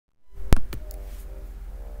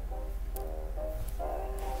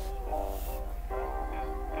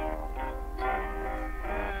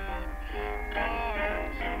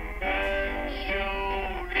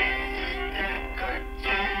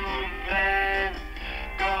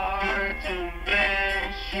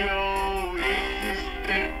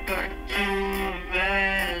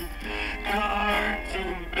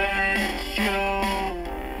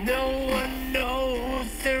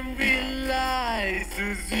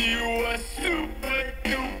you are super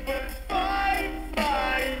duper fine,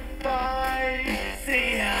 fine, fine.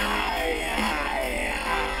 Say hi, hi,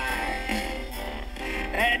 hi.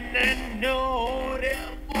 And I know that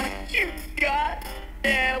what you got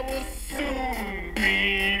there will soon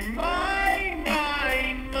be mine,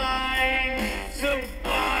 mine, mine. So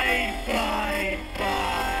bye, bye,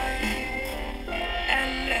 bye.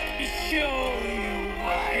 And let me show you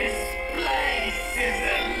why this place is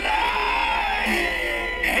alive.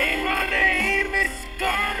 Hey, my name is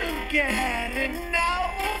Garden, and I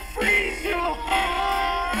will freeze your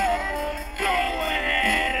heart. Go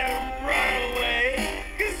ahead and run away,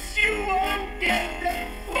 'cause you won't get that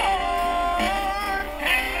far.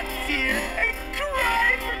 And a tear and cry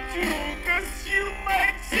for two, 'cause you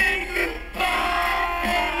might say goodbye.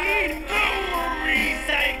 No worries,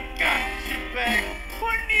 I got you back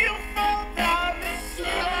when you fall down the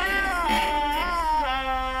slide.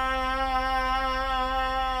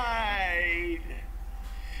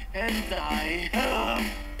 And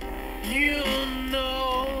you'll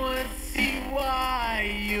know and see why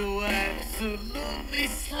you absolutely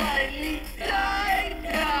slightly die,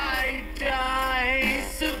 die, die.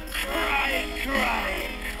 So cry, cry,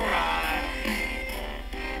 cry.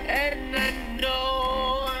 And I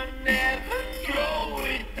know I'll never go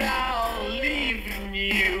without leaving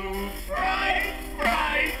you fried,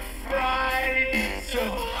 fried, fried. So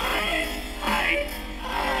hide, hide,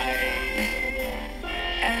 hide.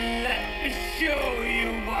 And let me show you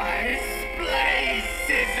why this place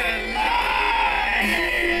is alive.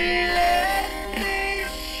 Let me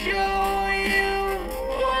show you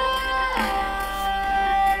why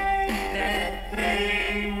that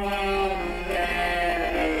thing will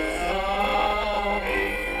let us all be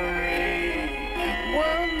free.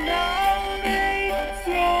 Well, now they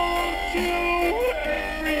told you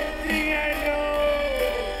everything I know.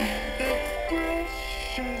 The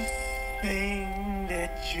precious thing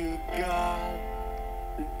that you got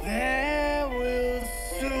there will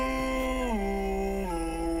soon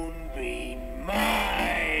be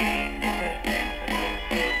mine.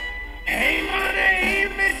 Hey, my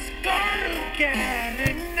name is Garden,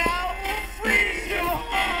 and I will freeze your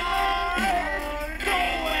heart. Go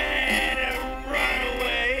ahead and run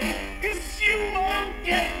away, 'cause you won't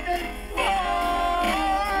get that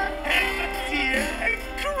far. And a tear and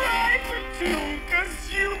cry for two, 'cause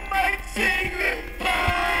you might say goodbye.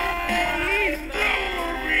 No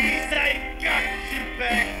worries, I got you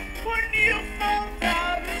back when you fall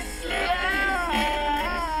down the slide.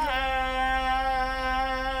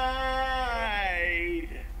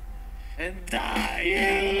 And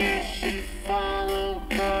you should follow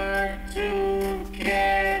Cartoon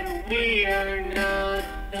Cat. We are not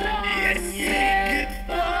done yet.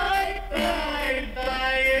 Goodbye, bye,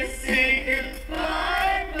 bye. Yes, say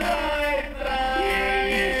goodbye, bye, bye.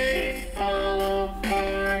 You should follow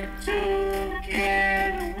Cartoon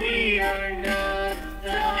Cat. We are not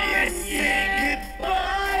done yes, say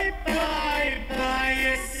goodbye, bye, bye.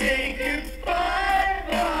 Yes, say goodbye,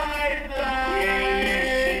 bye, bye. You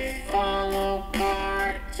should follow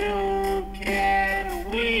Cartoon Cat.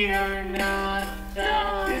 We are not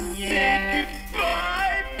done yet.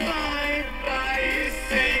 Goodbye, bye, bye. Yes,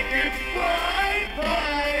 say goodbye,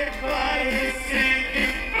 bye, bye. Yes, say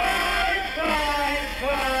goodbye, bye,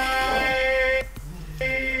 bye.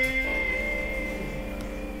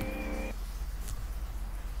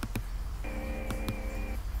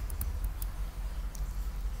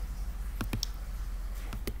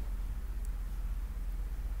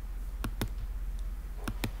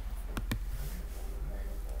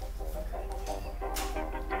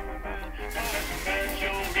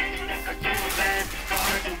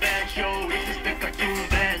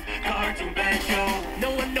 No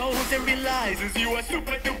one knows and realizes you are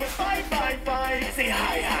super duper fine, fine, fine. Say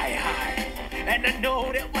hi, hi, hi. And I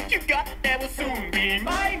know that what you got there will soon be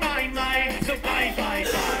mine, mine, mine. So bye, bye,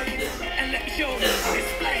 bye. And let me show you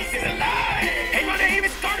this place is alive. Hey, my name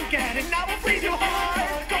is Garden, and I will freeze your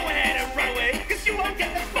heart. Go ahead and run away, 'cause you won't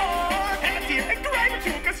get that far. And a tear and cry for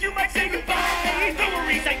two, 'cause you might say goodbye. No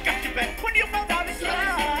worries, I got you back when you fall down the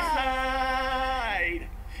slide.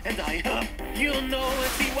 And you'll know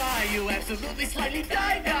and see why you absolutely slightly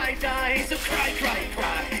die, die, die. So cry, cry,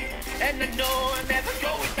 cry. And I know I'll never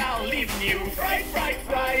go without leaving you fried, fried,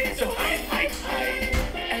 fried. So hide, hide, hide.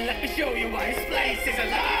 And let me show you why this place is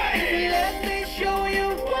alive. Let me show you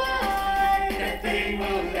why that thing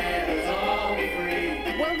will let us all be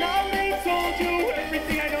free. Well, now they told you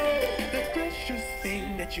everything I know. The precious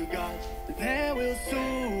thing that you got there will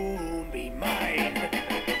soon be mine.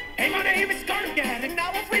 Hey, my name is Garden, and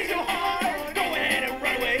I will freeze your heart. Go ahead and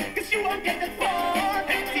run away, 'cause you won't get that far.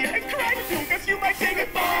 And tear and cry too, 'cause you might say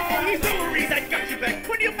goodbye. bye. No worries, I got you back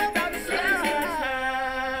when you fell down the slide.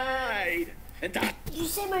 And I... Did you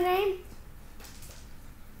say my name?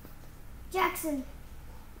 Jackson.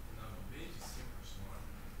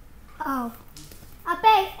 Oh. I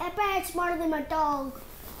bet it's smarter than my dog.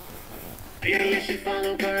 Yeah, you should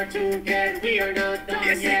follow Cartoon Cat. We are not done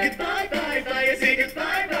yet. Say goodbye, bye, bye. You say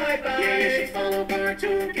goodbye, bye, bye. Yeah, you should follow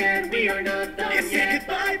Cartoon Cat. We are not done yet. Say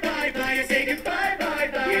goodbye, bye, bye. You say goodbye, bye,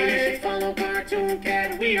 bye. Yeah, you should follow Cartoon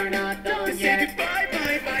Cat. We are not done yet. Say goodbye,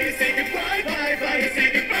 bye, bye. You say goodbye, bye, bye. You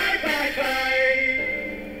say goodbye, bye, bye.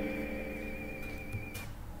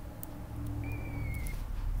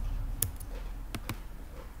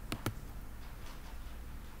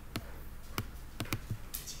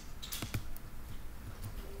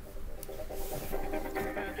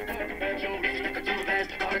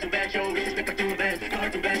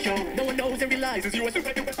 No one knows and realizes you are super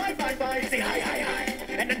duper bye bye bye. Say hi hi hi.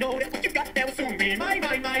 And I know that what you got there will soon be mine.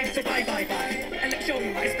 So bye bye bye. And let me show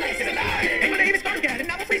you why this place is alive. And my name is Cartoon Cat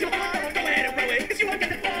and I will freeze your heart. Go ahead and run away, cause you won't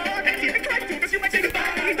get it far. And if you cry too, cause you might say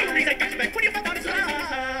goodbye. No worries, I got you back when you fell down the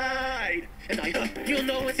slide. And you'll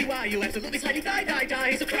know and see why you absolutely slightly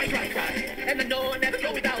die. So cry. And I know I never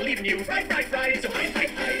go without leaving you. Right. So hi.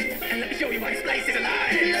 And let me show you why this place is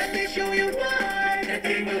alive. Let me show you why that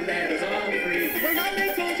thing will let us all be free. Well, now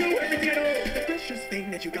they told you everything you know. The precious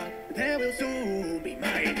thing that you got, there will soon be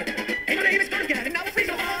mine. Hey, my name is Cartoon Cat, and I will freeze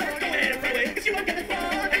your heart. Go ahead and run away, cause you won't get it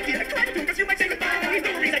far. And if you cry too, cause you might say goodbye.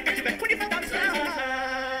 No worries, I got you back when you fell down the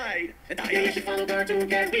slide. And yeah, you should follow Cartoon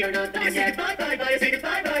Cat, we are not done yet. Say goodbye, bye, bye, say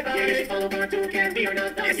goodbye, bye, bye. Yeah, you should follow Cartoon Cat, we are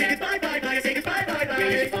not done yet. Say goodbye, bye, bye, say goodbye, bye, bye. Yeah,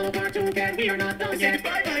 you should follow Cartoon Cat, we are not done yet. Say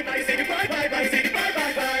goodbye, bye, bye, say goodbye, bye, bye.